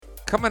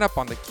Coming up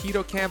on the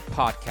Keto Camp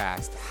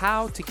podcast,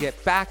 how to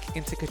get back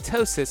into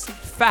ketosis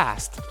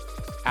fast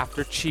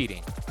after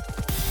cheating.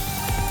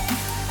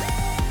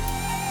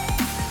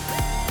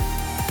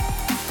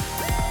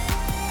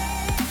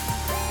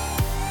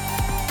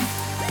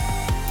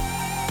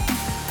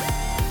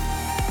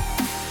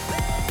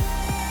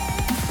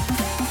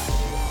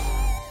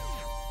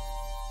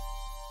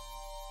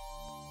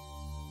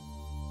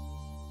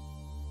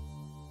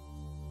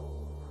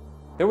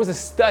 There was a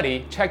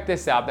study, check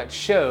this out, that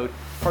showed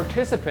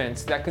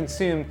participants that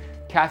consumed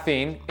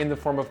caffeine in the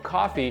form of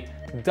coffee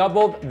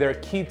doubled their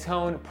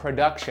ketone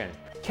production.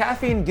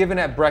 Caffeine given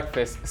at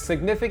breakfast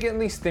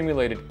significantly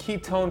stimulated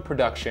ketone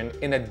production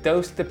in a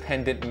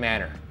dose-dependent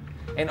manner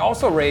and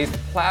also raised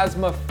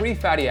plasma-free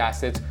fatty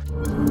acids.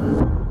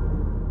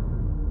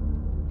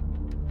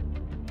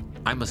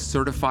 I'm a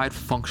certified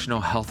functional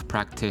health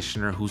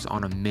practitioner who's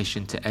on a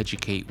mission to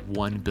educate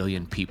 1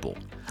 billion people.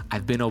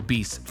 I've been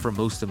obese for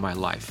most of my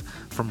life.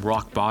 From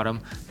rock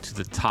bottom to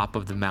the top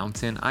of the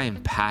mountain, I am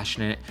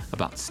passionate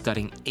about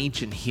studying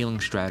ancient healing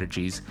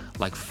strategies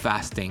like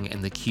fasting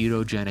and the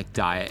ketogenic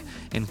diet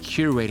and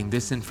curating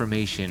this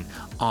information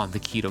on the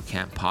Keto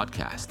Camp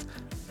podcast.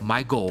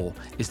 My goal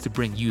is to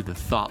bring you the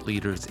thought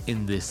leaders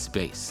in this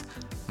space.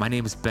 My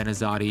name is Ben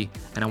Azadi,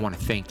 and I want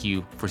to thank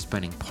you for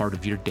spending part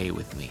of your day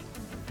with me.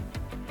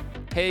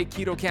 Hey,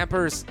 Keto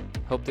Campers!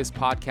 Hope this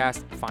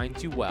podcast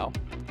finds you well.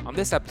 On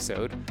this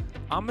episode,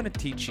 I'm going to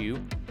teach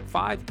you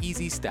 5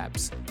 easy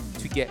steps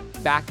to get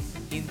back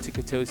into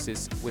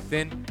ketosis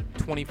within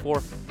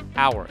 24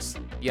 hours.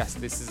 Yes,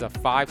 this is a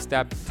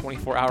 5-step,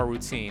 24-hour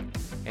routine.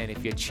 And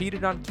if you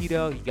cheated on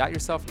keto, you got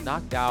yourself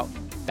knocked out,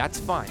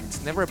 that's fine.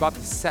 It's never about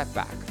the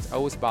setback. It's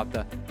always about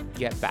the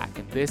get back.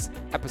 And this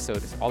episode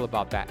is all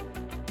about that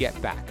get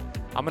back.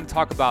 I'm going to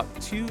talk about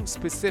 2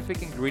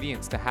 specific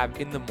ingredients to have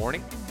in the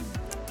morning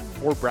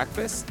for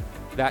breakfast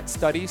that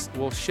studies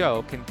will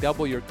show can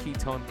double your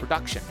ketone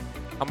production.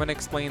 I'm going to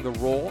explain the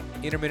role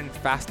intermittent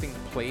fasting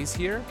plays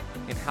here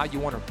and how you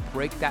want to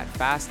break that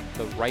fast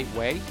the right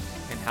way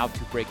and how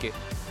to break it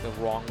the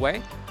wrong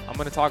way. I'm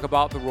going to talk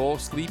about the role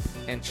sleep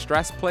and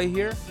stress play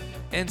here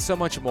and so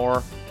much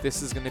more.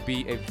 This is going to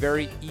be a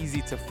very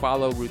easy to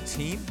follow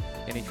routine,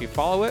 and if you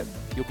follow it,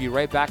 you'll be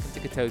right back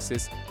into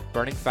ketosis,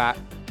 burning fat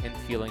and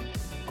feeling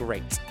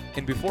great.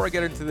 And before I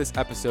get into this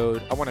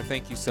episode, I want to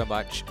thank you so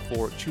much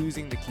for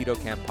choosing the Keto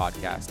Camp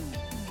podcast.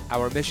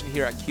 Our mission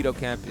here at Keto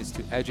Camp is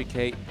to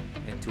educate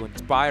and to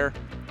inspire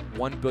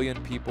 1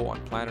 billion people on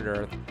planet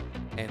Earth.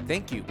 And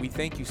we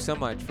thank you so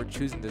much for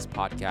choosing this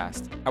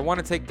podcast. I want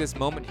to take this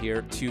moment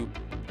here to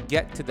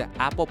get to the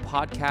Apple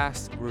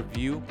Podcast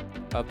review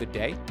of the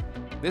day.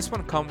 This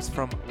one comes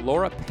from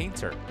Laura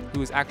Painter,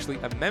 who is actually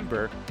a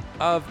member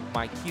of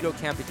my Keto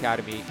Camp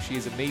Academy. She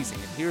is amazing,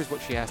 and here's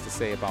what she has to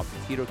say about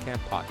the Keto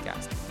Camp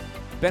podcast.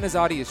 Ben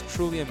Azadi is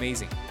truly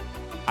amazing.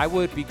 I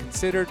would be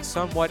considered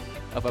somewhat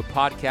of a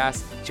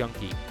podcast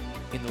junkie.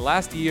 In the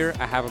last year,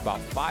 I have about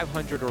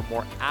 500 or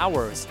more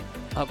hours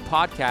of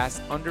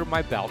podcasts under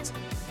my belt,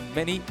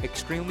 many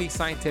extremely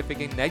scientific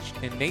in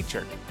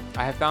nature.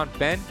 I have found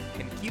Ben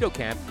in Keto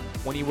Camp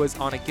when he was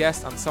on a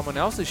guest on someone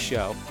else's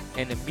show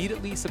and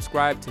immediately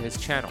subscribed to his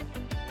channel.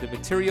 The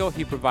material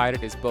he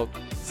provided is both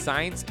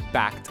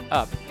science-backed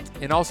up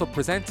and also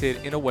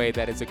presented in a way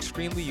that is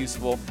extremely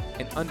useful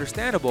and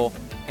understandable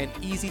and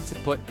easy to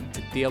put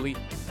into daily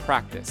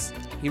practice.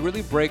 He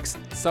really breaks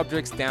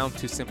subjects down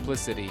to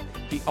simplicity.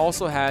 He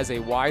also has a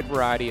wide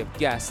variety of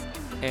guests,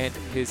 and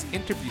his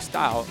interview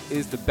style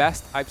is the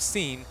best I've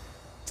seen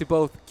to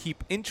both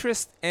keep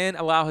interest and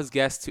allow his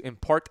guests to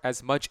impart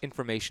as much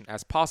information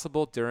as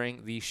possible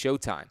during the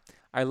showtime.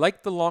 I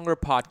like the longer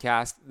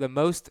podcast the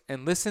most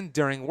and listen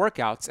during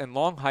workouts and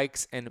long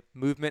hikes and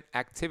movement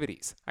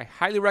activities. I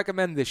highly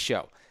recommend this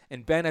show,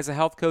 and Ben as a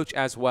health coach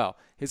as well.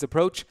 His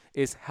approach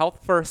is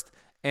health first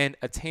and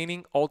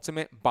attaining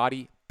ultimate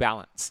body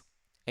balance.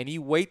 Any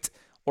weight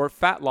or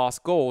fat loss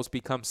goals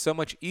become so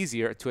much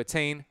easier to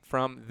attain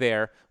from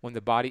there when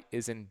the body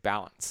is in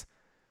balance.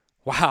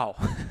 Wow.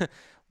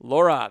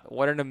 Laura,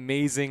 what an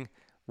amazing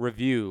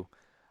review.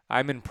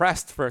 I'm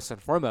impressed first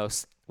and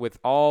foremost with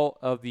all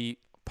of the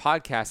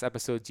podcast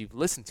episodes you've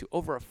listened to,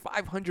 over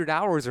 500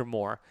 hours or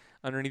more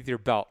underneath your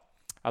belt.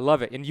 I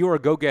love it. And you're a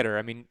go-getter.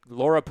 I mean,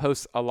 Laura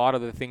posts a lot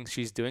of the things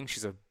she's doing.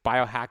 She's a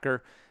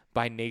biohacker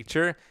by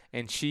nature,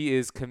 and she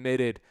is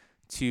committed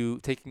to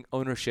taking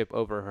ownership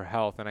over her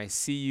health. And I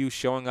see you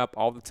showing up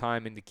all the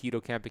time in the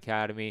Keto Camp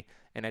Academy,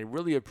 and I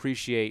really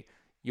appreciate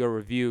your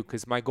review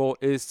because my goal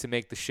is to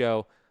make the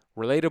show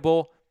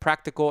relatable,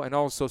 practical, and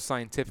also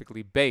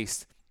scientifically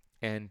based.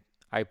 And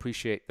I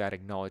appreciate that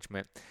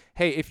acknowledgement.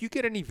 Hey, if you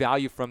get any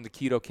value from the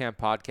Keto Camp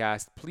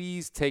podcast,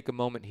 please take a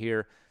moment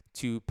here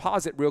to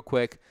pause it real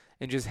quick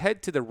and just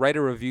head to the write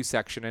a review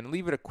section and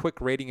leave it a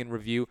quick rating and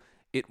review.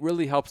 It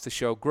really helps the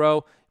show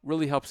grow,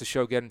 really helps the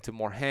show get into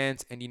more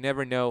hands, and you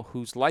never know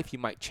whose life you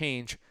might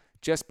change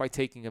just by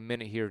taking a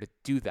minute here to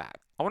do that.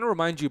 I want to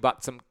remind you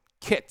about some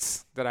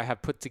kits that I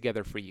have put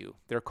together for you.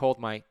 They're called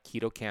my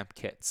Keto Camp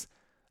kits.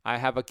 I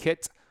have a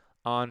kit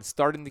on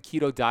starting the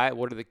keto diet.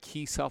 What are the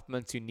key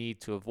supplements you need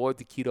to avoid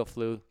the keto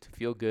flu, to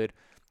feel good?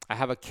 I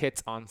have a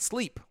kit on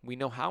sleep. We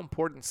know how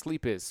important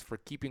sleep is for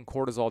keeping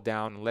cortisol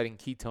down and letting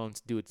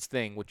ketones do its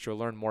thing, which you'll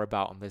learn more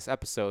about on this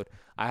episode.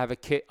 I have a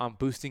kit on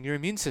boosting your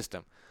immune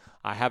system.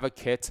 I have a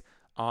kit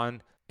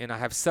on, and I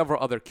have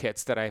several other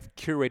kits that I've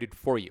curated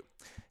for you.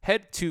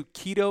 Head to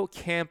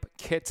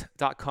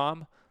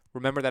ketocampkit.com.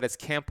 Remember that it's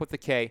camp with a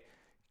K,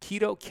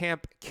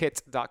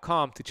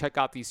 ketocampkit.com to check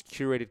out these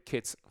curated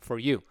kits for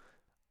you.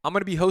 I'm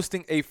going to be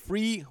hosting a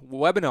free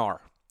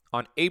webinar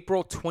on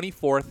April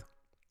 24th,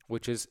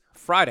 which is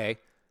Friday,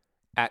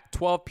 at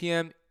 12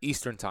 p.m.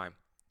 Eastern Time.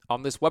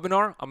 On this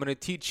webinar, I'm going to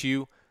teach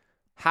you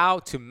how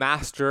to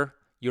master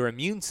your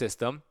immune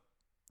system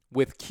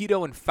with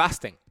keto and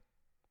fasting.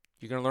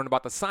 You're going to learn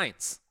about the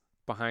science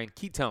behind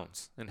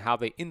ketones and how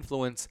they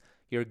influence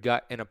your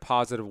gut in a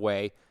positive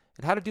way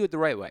and how to do it the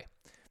right way.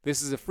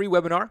 This is a free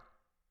webinar.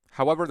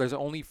 However, there's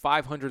only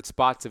 500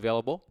 spots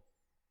available.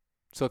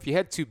 So if you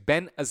head to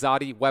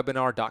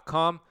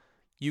benazadiwebinar.com,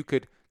 you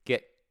could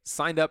get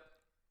signed up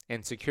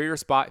and secure your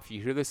spot if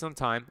you hear this on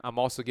time. I'm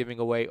also giving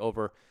away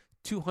over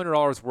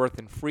 $200 worth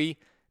in free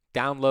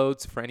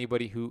downloads for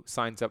anybody who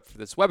signs up for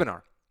this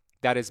webinar.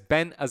 That is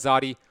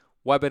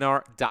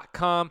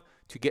benazadiwebinar.com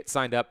to get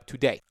signed up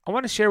today. I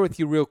want to share with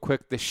you real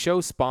quick the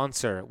show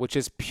sponsor, which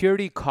is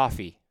Purity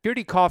Coffee.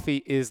 Purity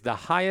Coffee is the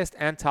highest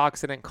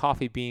antioxidant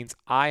coffee beans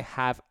I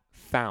have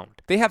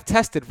found. They have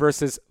tested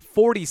versus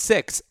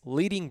 46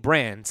 leading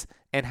brands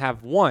and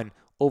have won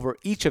over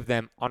each of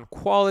them on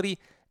quality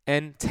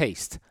and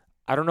taste.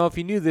 I don't know if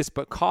you knew this,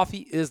 but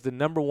coffee is the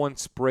number one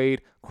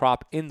sprayed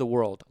crop in the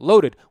world,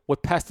 loaded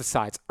with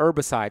pesticides,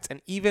 herbicides,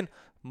 and even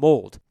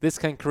mold. This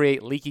can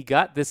create leaky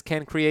gut. This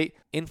can create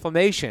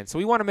inflammation. So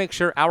we want to make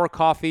sure our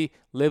coffee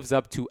lives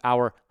up to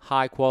our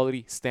high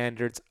quality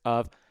standards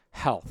of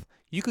health.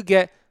 You could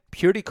get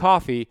Purity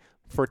Coffee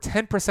for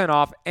 10%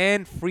 off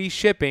and free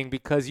shipping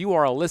because you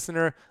are a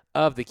listener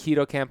of the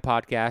Keto Camp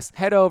podcast.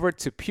 Head over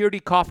to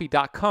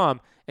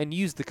puritycoffee.com and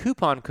use the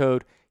coupon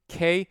code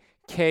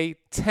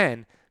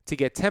KK10 to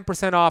get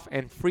 10% off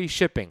and free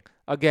shipping.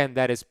 Again,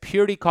 that is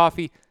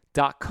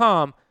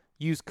puritycoffee.com.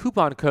 Use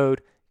coupon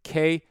code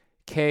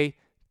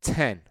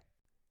KK10.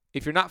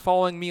 If you're not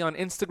following me on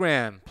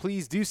Instagram,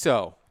 please do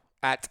so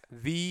at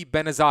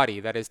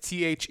thebenazadi. That is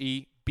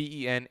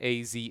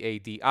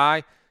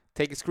TheBenazadi.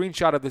 Take a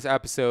screenshot of this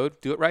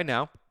episode, do it right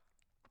now,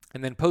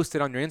 and then post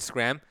it on your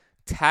Instagram.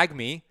 Tag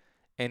me,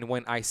 and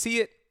when I see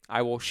it,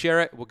 I will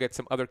share it. We'll get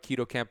some other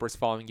keto campers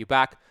following you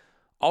back.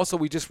 Also,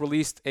 we just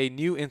released a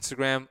new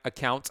Instagram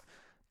account,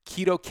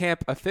 Keto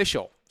Camp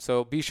Official.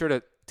 So be sure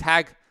to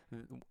tag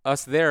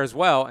us there as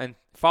well and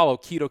follow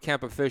Keto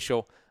Camp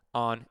Official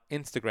on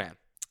Instagram.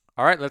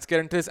 All right, let's get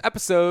into this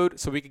episode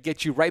so we can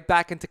get you right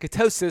back into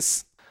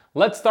ketosis.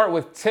 Let's start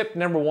with tip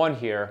number 1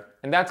 here,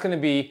 and that's going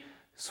to be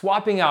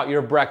swapping out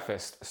your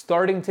breakfast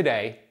starting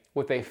today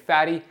with a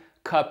fatty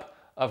cup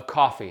of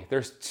coffee.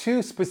 There's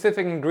 2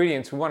 specific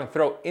ingredients we want to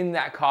throw in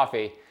that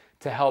coffee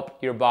to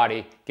help your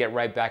body get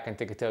right back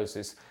into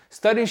ketosis.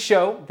 Studies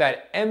show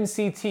that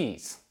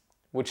MCTs,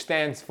 which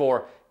stands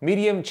for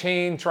medium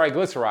chain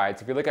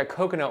triglycerides, if you look at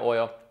coconut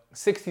oil,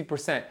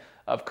 60%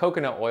 of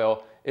coconut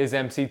oil is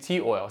MCT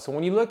oil. So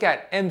when you look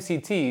at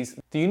MCTs,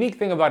 the unique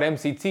thing about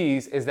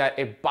MCTs is that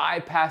it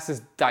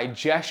bypasses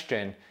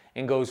digestion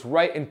and goes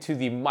right into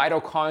the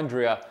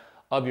mitochondria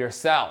of your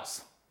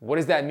cells. What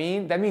does that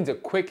mean? That means a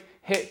quick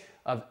hit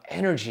of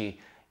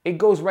energy. It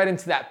goes right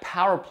into that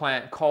power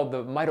plant called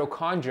the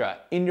mitochondria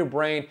in your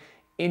brain,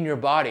 in your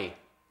body.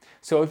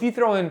 So if you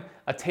throw in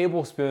a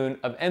tablespoon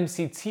of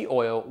MCT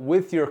oil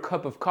with your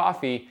cup of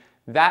coffee,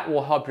 that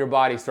will help your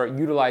body start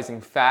utilizing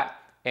fat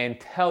and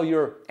tell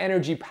your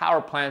energy power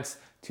plants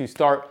to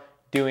start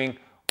doing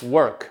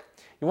work.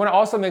 You want to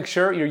also make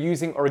sure you're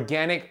using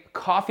organic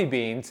coffee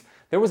beans.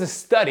 There was a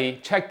study,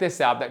 check this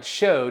out, that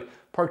showed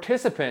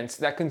participants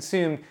that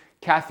consumed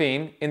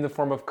caffeine in the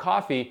form of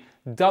coffee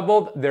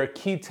doubled their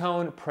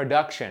ketone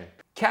production.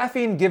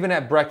 Caffeine given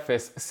at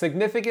breakfast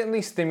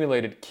significantly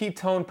stimulated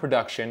ketone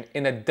production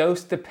in a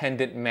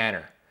dose-dependent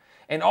manner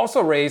and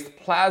also raised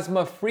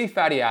plasma-free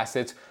fatty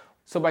acids.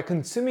 So by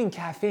consuming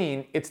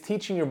caffeine, it's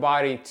teaching your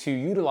body to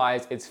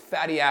utilize its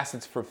fatty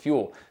acids for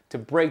fuel to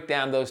break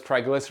down those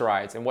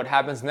triglycerides. And what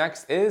happens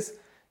next is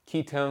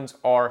ketones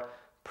are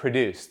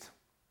produced.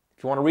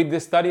 If you want to read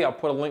this study, I'll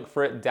put a link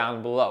for it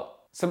down below.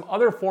 Some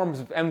other forms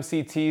of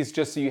MCTs,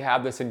 just so you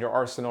have this in your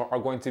arsenal, are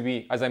going to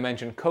be, as I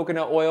mentioned,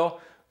 coconut oil,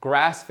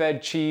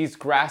 grass-fed cheese,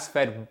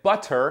 grass-fed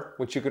butter,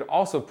 which you could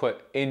also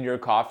put in your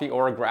coffee,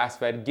 or a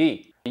grass-fed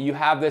ghee. You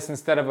have this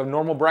instead of a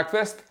normal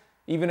breakfast,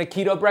 even a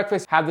keto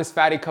breakfast, have this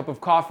fatty cup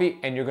of coffee,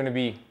 and you're going to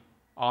be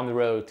on the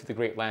road to the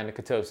great land of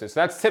ketosis. So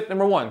that's tip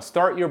number 1.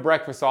 Start your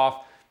breakfast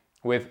off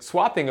with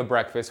swapping a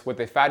breakfast with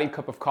a fatty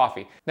cup of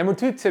coffee. Number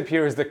 2 tip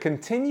here is to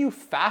continue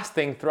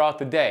fasting throughout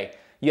the day.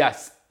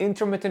 Yes,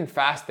 intermittent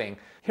fasting.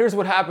 Here's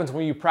what happens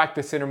when you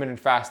practice intermittent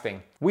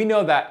fasting. We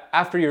know that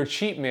after your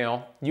cheat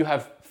meal, you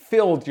have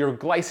filled your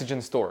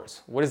glycogen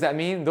stores. What does that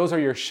mean? Those are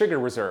your sugar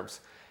reserves.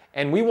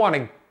 And we want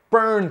to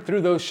burn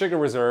through those sugar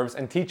reserves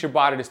and teach your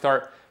body to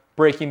start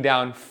breaking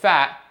down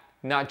fat,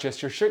 not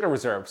just your sugar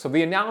reserves. So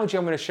the analogy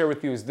I'm going to share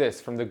with you is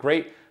this from the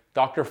great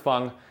Dr.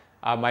 Fung,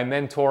 my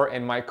mentor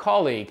and my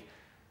colleague.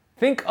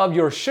 Think of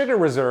your sugar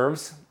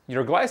reserves,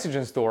 your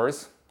glycogen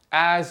stores,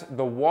 as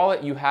the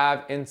wallet you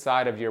have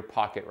inside of your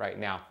pocket right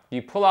now.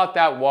 You pull out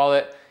that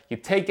wallet, you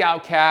take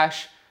out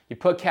cash, you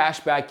put cash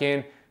back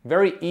in,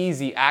 very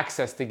easy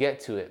access to get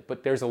to it,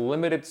 but there's a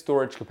limited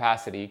storage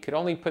capacity. You could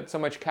only put so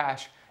much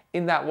cash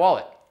in that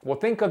wallet. Well,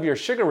 think of your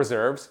sugar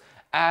reserves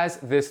as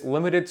this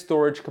limited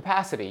storage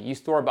capacity. You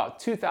store about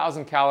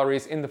 2,000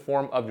 calories in the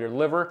form of your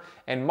liver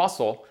and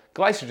muscle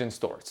glycogen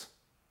stores.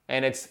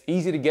 And it's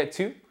easy to get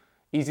to,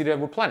 easy to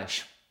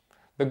replenish.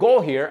 The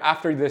goal here,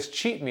 after this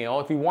cheat meal,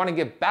 if you want to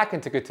get back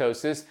into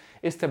ketosis,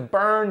 is to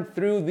burn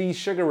through these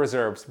sugar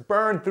reserves,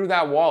 burn through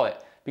that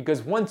wallet.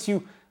 Because once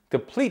you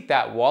deplete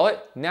that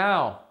wallet,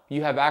 now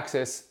you have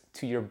access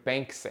to your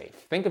bank safe.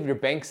 Think of your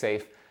bank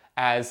safe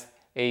as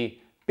a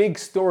big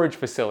storage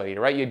facility,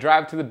 right? You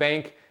drive to the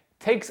bank,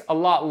 takes a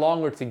lot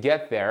longer to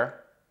get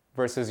there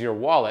versus your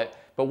wallet,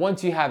 but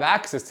once you have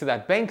access to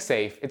that bank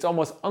safe, it's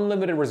almost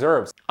unlimited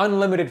reserves,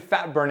 unlimited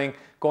fat burning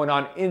going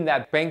on in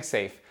that bank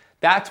safe.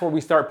 That's where we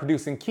start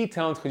producing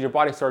ketones because your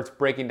body starts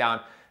breaking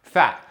down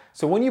fat.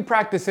 So when you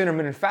practice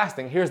intermittent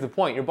fasting, here's the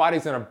point. Your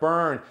body's gonna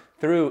burn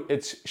through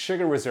its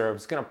sugar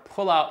reserves. It's gonna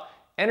pull out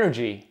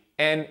energy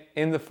and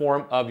in the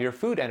form of your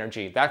food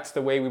energy. That's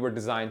the way we were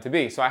designed to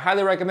be. So I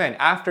highly recommend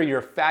after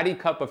your fatty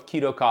cup of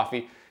keto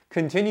coffee,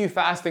 continue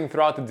fasting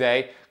throughout the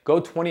day. Go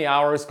 20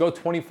 hours, go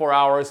 24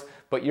 hours,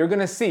 but you're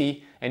gonna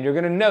see and you're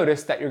gonna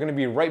notice that you're gonna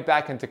be right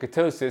back into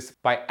ketosis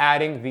by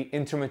adding the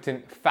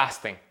intermittent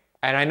fasting.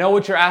 And I know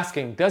what you're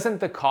asking,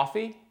 doesn't the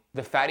coffee,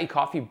 the fatty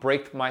coffee,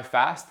 break my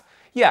fast?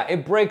 Yeah,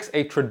 it breaks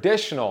a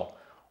traditional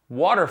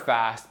water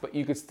fast, but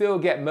you could still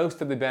get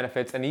most of the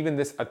benefits and even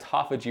this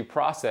autophagy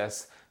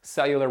process,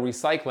 cellular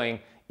recycling,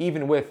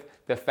 even with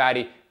the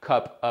fatty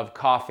cup of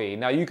coffee.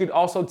 Now you could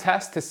also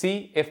test to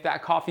see if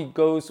that coffee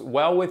goes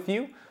well with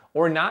you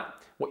or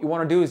not. What you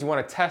want to do is you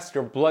want to test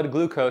your blood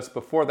glucose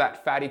before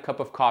that fatty cup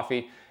of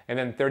coffee and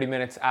then 30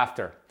 minutes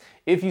after.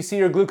 If you see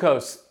your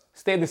glucose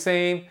stay the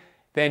same,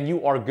 then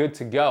you are good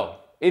to go.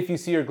 If you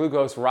see your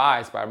glucose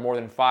rise by more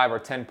than 5 or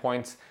 10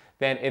 points,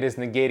 then it is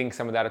negating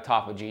some of that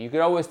autophagy. You could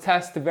always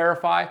test to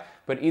verify,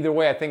 but either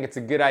way, I think it's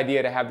a good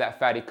idea to have that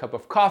fatty cup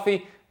of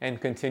coffee and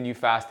continue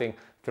fasting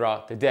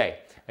throughout the day.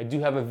 I do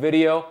have a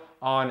video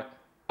on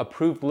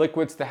approved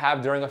liquids to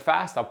have during a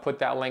fast. I'll put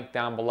that link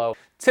down below.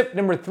 Tip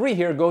number 3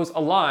 here goes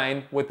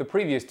aligned with the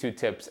previous 2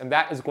 tips, and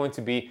that is going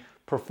to be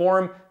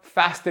perform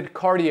fasted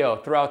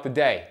cardio throughout the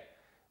day.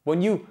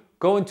 When you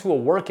go into a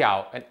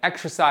workout, an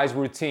exercise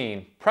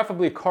routine,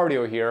 preferably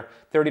cardio here,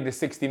 30 to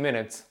 60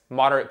 minutes,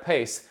 moderate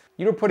pace,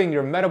 you're putting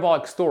your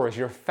metabolic stores,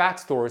 your fat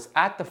stores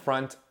at the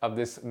front of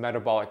this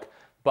metabolic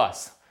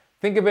bus.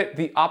 Think of it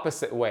the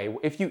opposite way.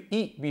 If you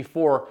eat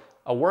before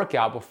a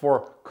workout,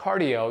 before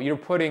cardio, you're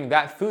putting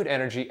that food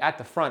energy at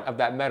the front of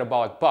that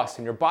metabolic bus,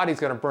 and your body's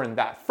gonna burn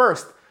that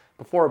first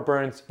before it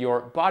burns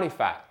your body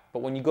fat. But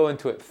when you go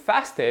into it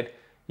fasted,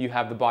 you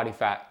have the body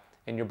fat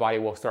and your body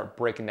will start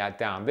breaking that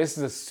down. This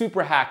is a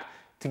super hack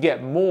to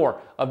get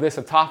more of this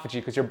autophagy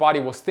because your body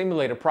will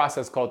stimulate a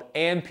process called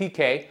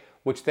AMPK,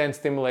 which then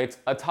stimulates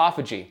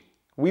autophagy.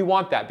 We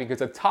want that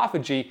because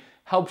autophagy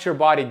helps your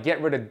body get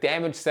rid of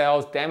damaged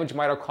cells, damaged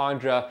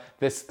mitochondria,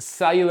 this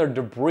cellular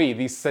debris,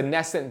 these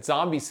senescent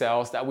zombie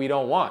cells that we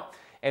don't want.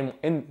 And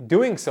in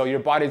doing so, your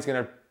body's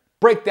gonna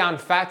break down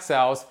fat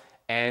cells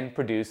and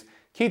produce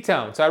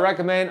ketones. So I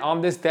recommend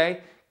on this day,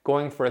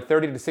 going for a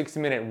 30 to 60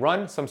 minute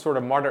run, some sort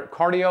of moderate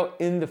cardio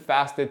in the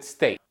fasted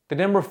state. The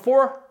number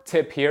 4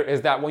 tip here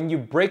is that when you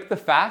break the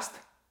fast,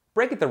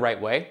 break it the right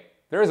way.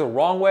 There is a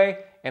wrong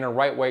way and a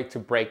right way to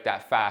break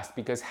that fast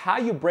because how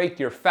you break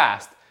your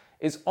fast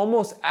is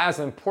almost as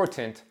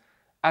important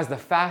as the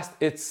fast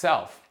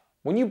itself.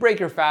 When you break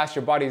your fast,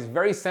 your body is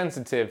very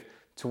sensitive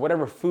to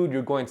whatever food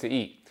you're going to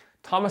eat.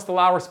 Thomas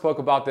DeLauer spoke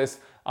about this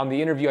on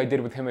the interview I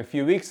did with him a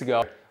few weeks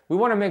ago. We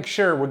want to make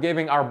sure we're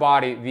giving our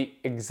body the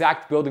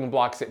exact building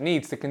blocks it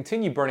needs to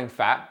continue burning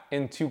fat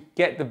and to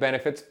get the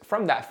benefits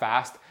from that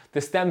fast,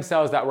 the stem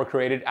cells that were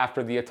created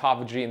after the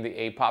autophagy and the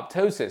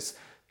apoptosis.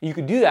 You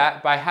could do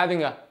that by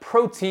having a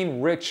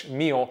protein-rich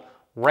meal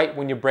right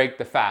when you break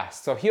the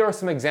fast. So here are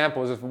some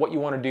examples of what you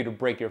want to do to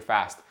break your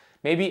fast.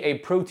 Maybe a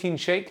protein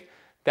shake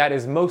that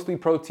is mostly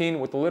protein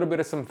with a little bit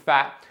of some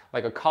fat,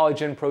 like a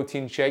collagen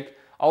protein shake.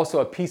 Also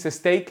a piece of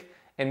steak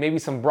and maybe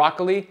some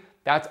broccoli.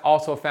 That's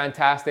also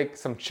fantastic.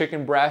 Some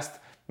chicken breast,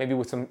 maybe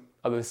with some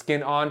of the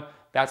skin on.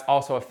 That's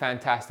also a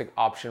fantastic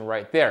option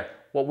right there.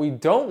 What we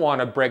don't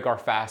want to break our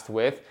fast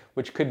with,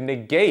 which could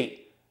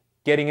negate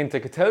getting into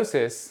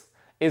ketosis,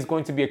 is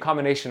going to be a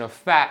combination of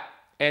fat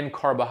and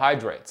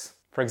carbohydrates.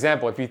 For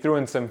example, if you threw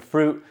in some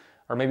fruit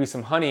or maybe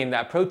some honey in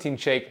that protein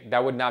shake,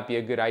 that would not be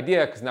a good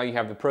idea because now you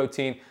have the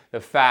protein, the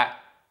fat,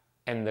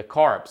 and the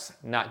carbs.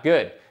 Not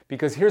good.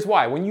 Because here's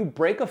why. When you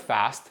break a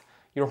fast,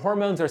 your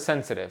hormones are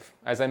sensitive.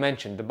 As I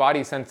mentioned, the body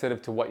is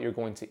sensitive to what you're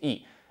going to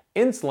eat.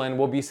 Insulin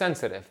will be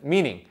sensitive,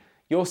 meaning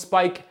you'll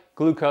spike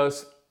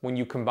glucose when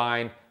you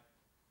combine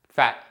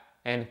fat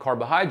and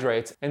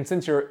carbohydrates. And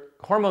since your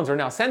hormones are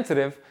now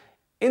sensitive,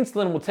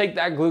 insulin will take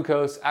that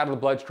glucose out of the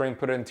bloodstream,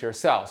 put it into your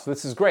cells. So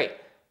this is great.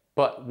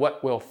 But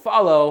what will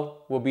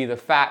follow will be the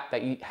fat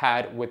that you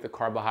had with the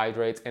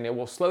carbohydrates, and it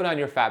will slow down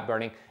your fat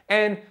burning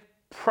and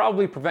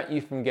probably prevent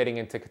you from getting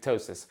into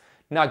ketosis.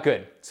 Not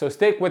good. So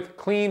stick with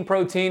clean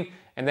protein,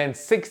 and then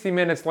 60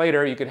 minutes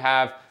later, you could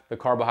have the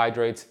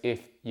carbohydrates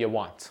if you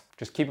want.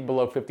 Just keep it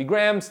below 50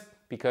 grams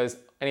because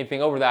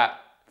anything over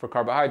that for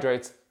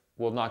carbohydrates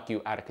will knock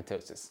you out of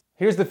ketosis.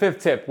 Here's the fifth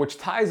tip, which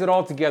ties it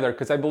all together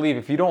because I believe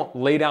if you don't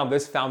lay down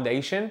this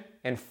foundation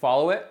and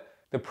follow it,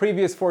 the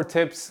previous 4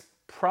 tips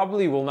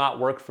probably will not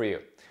work for you.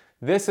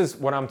 This is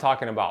what I'm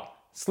talking about: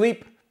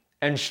 sleep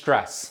and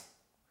stress.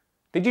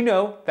 Did you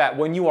know that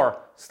when you are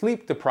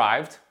sleep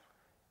deprived,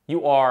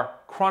 you are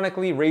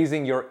chronically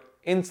raising your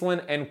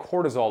insulin and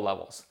cortisol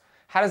levels?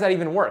 How does that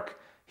even work?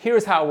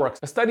 Here's how it works.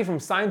 A study from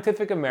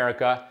Scientific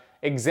America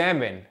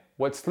examined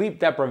what sleep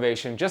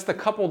deprivation just a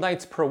couple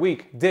nights per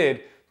week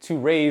did to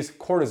raise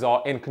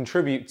cortisol and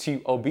contribute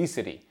to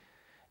obesity.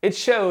 It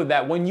showed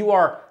that when you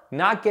are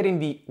not getting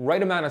the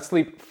right amount of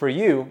sleep for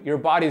you, your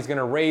body is going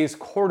to raise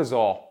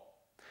cortisol.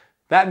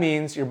 That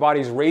means your body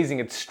is raising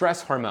its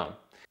stress hormone.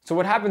 So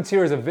what happens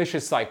here is a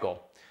vicious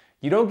cycle.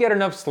 You don't get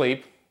enough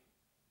sleep,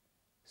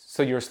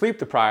 so you're sleep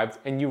deprived,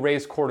 and you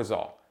raise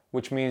cortisol,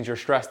 which means you're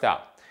stressed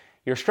out.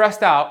 You're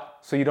stressed out,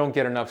 so you don't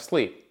get enough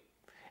sleep.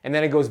 And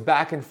then it goes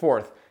back and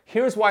forth.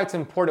 Here's why it's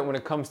important when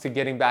it comes to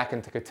getting back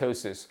into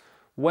ketosis.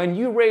 When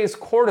you raise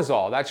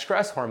cortisol, that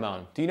stress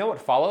hormone, do you know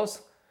what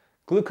follows?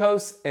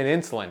 Glucose and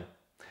insulin.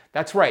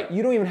 That's right,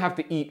 you don't even have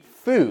to eat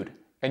food,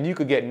 and you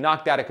could get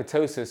knocked out of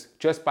ketosis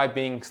just by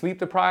being sleep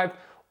deprived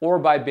or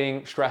by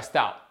being stressed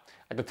out.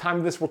 At the time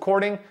of this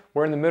recording,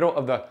 we're in the middle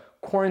of the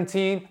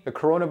quarantine, the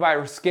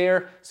coronavirus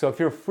scare, so if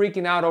you're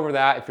freaking out over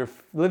that, if you're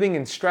living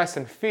in stress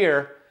and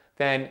fear,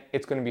 then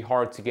it's going to be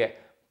hard to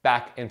get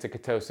back into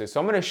ketosis. So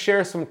I'm going to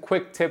share some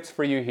quick tips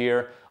for you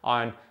here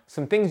on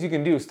some things you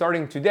can do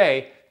starting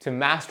today to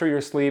master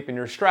your sleep and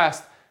your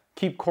stress,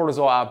 keep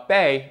cortisol at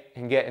bay,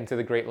 and get into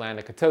the great land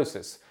of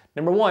ketosis.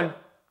 Number 1,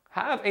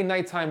 have a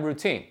nighttime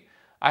routine.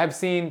 I have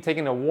seen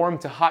taking a warm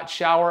to hot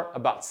shower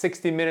about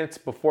 60 minutes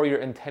before your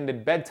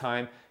intended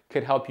bedtime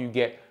could help you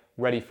get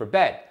ready for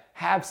bed.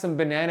 Have some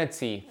banana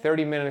tea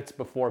 30 minutes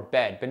before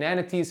bed.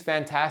 Banana tea is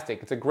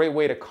fantastic. It's a great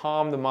way to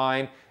calm the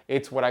mind.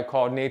 It's what I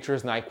call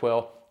nature's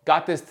NyQuil.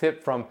 Got this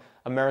tip from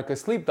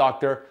America's sleep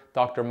doctor,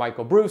 Dr.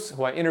 Michael Bruce,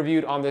 who I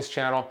interviewed on this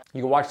channel.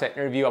 You can watch that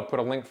interview. I'll put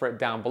a link for it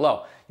down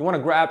below. You want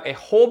to grab a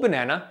whole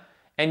banana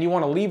and you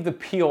want to leave the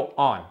peel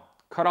on.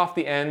 Cut off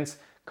the ends,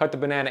 cut the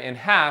banana in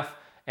half,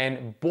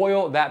 and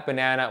boil that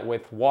banana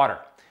with water.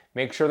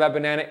 Make sure that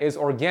banana is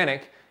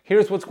organic.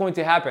 Here's what's going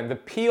to happen. The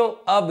peel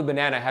of the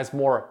banana has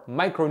more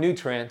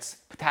micronutrients,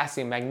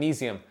 potassium,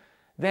 magnesium,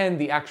 than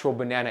the actual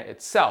banana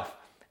itself.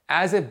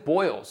 As it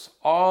boils,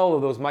 all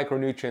of those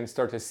micronutrients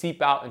start to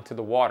seep out into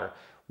the water.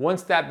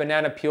 Once that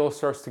banana peel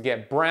starts to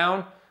get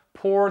brown,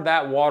 pour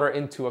that water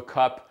into a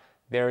cup.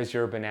 There's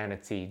your banana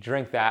tea.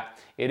 Drink that.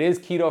 It is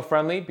keto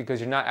friendly because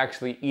you're not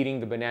actually eating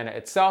the banana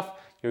itself.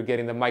 You're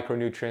getting the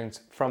micronutrients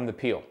from the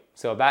peel.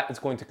 So that is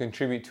going to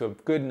contribute to a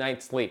good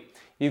night's sleep.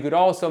 You could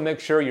also make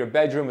sure your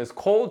bedroom is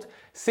cold,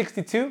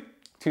 62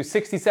 to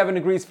 67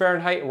 degrees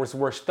Fahrenheit,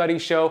 where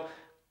studies show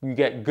you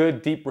get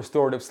good, deep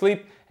restorative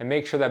sleep, and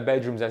make sure that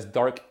bedroom's as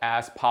dark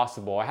as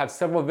possible. I have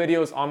several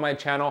videos on my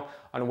channel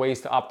on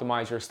ways to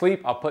optimize your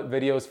sleep. I'll put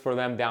videos for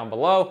them down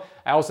below.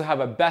 I also have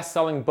a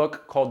best-selling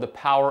book called The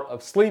Power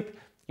of Sleep.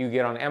 You can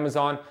get on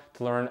Amazon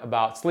to learn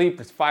about sleep.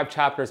 There's 5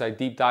 chapters. I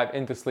deep dive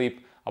into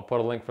sleep. I'll put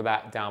a link for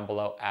that down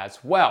below as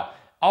well.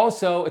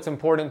 Also, it's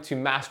important to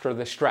master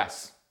the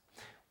stress.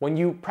 When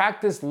you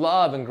practice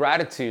love and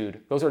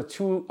gratitude, those are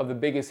 2 of the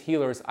biggest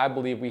healers I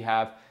believe we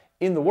have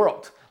in the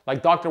world.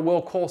 Like Dr.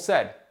 Will Cole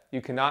said, you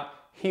cannot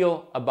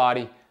heal a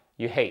body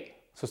you hate.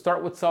 So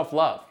start with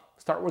self-love.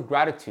 Start with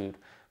gratitude.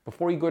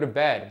 Before you go to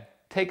bed,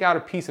 take out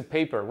a piece of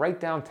paper, write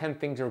down 10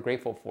 things you're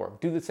grateful for.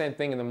 Do the same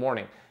thing in the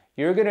morning.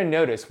 You're gonna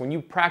notice when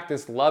you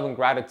practice love and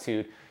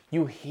gratitude,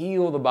 you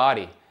heal the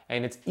body,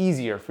 and it's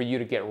easier for you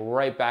to get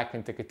right back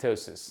into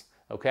ketosis,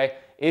 okay?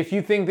 If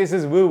you think this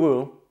is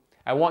woo-woo,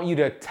 I want you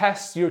to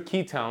test your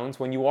ketones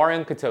when you are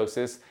in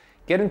ketosis,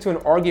 get into an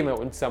argument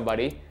with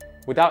somebody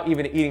without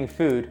even eating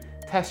food,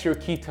 test your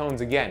ketones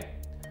again.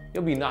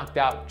 You'll be knocked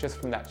out just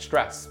from that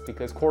stress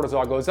because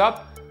cortisol goes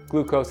up,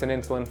 glucose and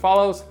insulin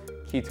follows,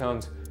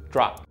 ketones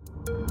drop.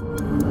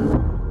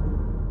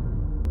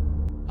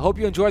 I hope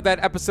you enjoyed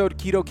that episode,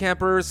 Keto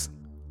Campers.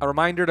 A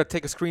reminder to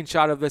take a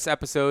screenshot of this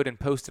episode and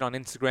post it on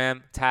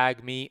Instagram.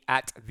 Tag me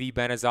at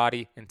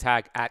 @TheBenAzadi and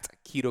tag at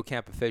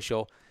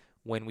KetoCampOfficial.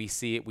 When we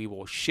see it, we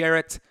will share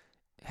it.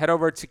 Head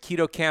over to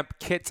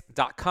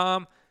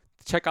ketocampkit.com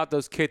to check out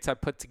those kits I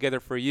put together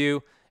for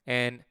you,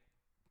 and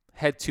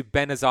head to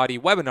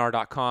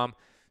benazadiwebinar.com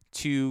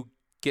to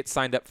get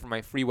signed up for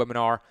my free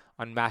webinar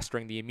on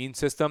mastering the immune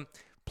system.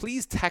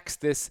 Please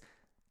text this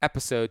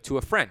episode to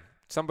a friend.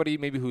 somebody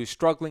maybe who's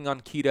struggling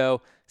on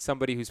keto,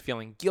 somebody who's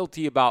feeling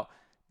guilty about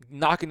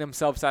knocking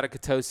themselves out of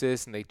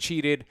ketosis and they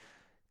cheated,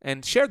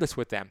 and share this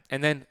with them.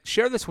 And then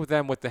share this with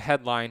them with the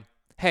headline,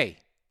 hey,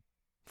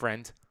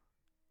 friend,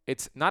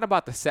 it's not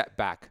about the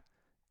setback,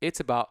 it's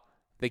about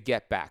the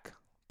get back.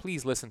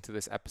 Please listen to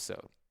this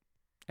episode.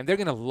 And they're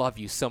going to love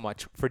you so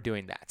much for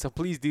doing that. So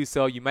please do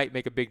so. You might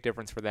make a big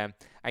difference for them.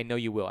 I know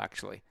you will,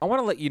 actually. I want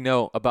to let you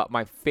know about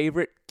my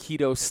favorite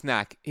keto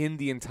snack in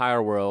the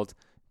entire world,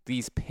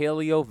 these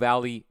Paleo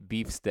Valley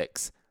beef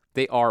sticks.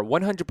 They are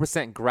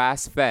 100%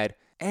 grass-fed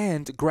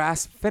and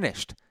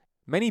grass-finished.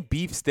 Many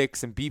beef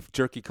sticks and beef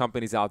jerky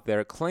companies out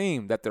there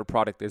claim that their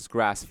product is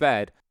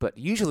grass-fed, but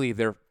usually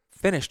they're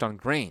finished on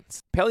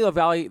grains. Paleo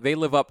Valley, they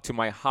live up to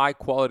my high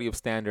quality of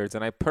standards,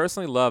 and I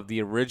personally love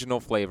the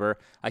original flavor.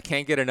 I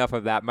can't get enough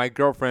of that. My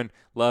girlfriend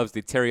loves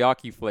the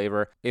teriyaki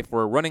flavor. If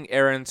we're running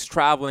errands,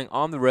 traveling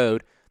on the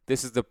road,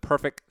 this is the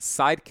perfect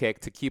sidekick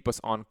to keep us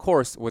on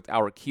course with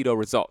our keto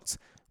results.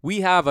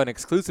 We have an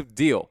exclusive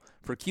deal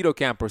for keto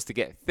campers to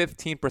get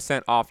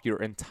 15% off your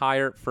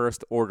entire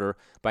first order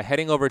by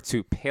heading over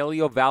to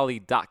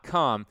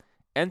paleovalley.com,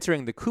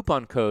 entering the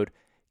coupon code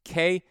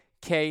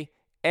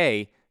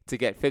KKA to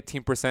get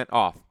 15%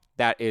 off.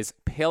 That is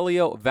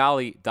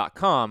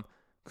paleovalley.com,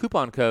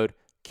 coupon code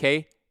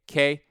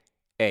KKA.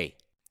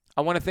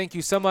 I want to thank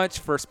you so much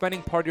for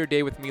spending part of your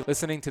day with me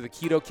listening to the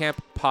Keto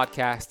Camp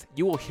podcast.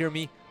 You will hear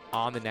me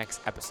on the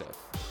next episode.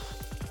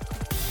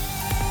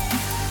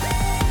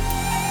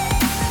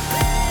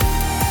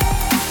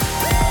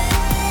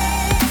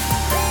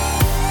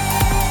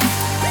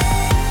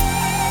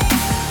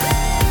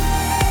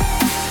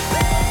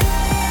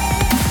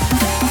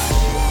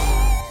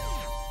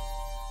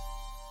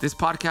 This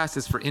podcast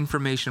is for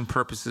information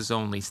purposes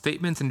only.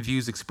 Statements and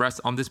views expressed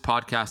on this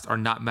podcast are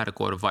not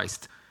medical advice.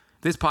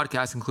 This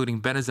podcast, including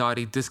Ben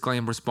Azadi,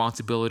 disclaims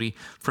responsibility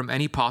from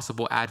any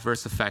possible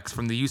adverse effects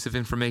from the use of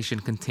information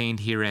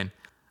contained herein.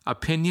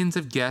 Opinions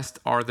of guests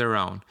are their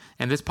own,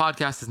 and this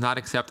podcast does not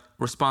accept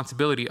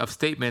responsibility of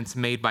statements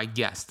made by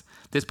guests.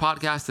 This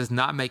podcast does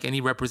not make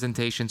any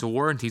representations or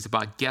warranties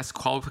about guest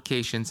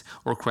qualifications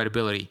or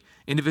credibility.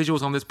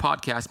 Individuals on this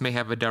podcast may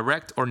have a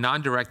direct or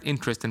non-direct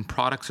interest in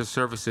products or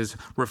services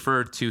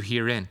referred to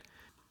herein.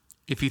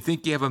 If you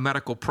think you have a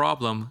medical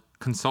problem,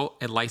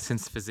 consult a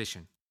licensed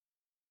physician.